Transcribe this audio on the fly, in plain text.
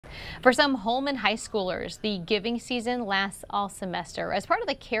For some Holmen High Schoolers, the giving season lasts all semester. As part of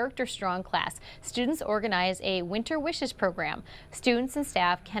the Character Strong class, students organize a Winter Wishes program. Students and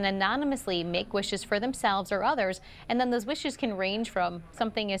staff can anonymously make wishes for themselves or others, and then those wishes can range from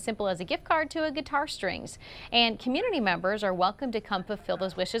something as simple as a gift card to a guitar strings. And community members are welcome to come fulfill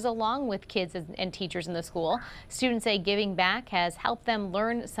those wishes along with kids and teachers in the school. Students say giving back has helped them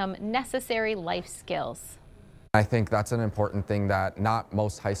learn some necessary life skills. I think that's an important thing that not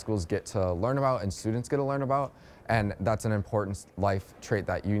most high schools get to learn about and students get to learn about, and that's an important life trait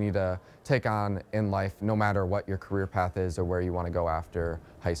that you need to take on in life no matter what your career path is or where you want to go after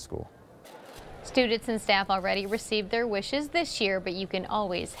high school. Students and staff already received their wishes this year, but you can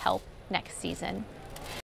always help next season.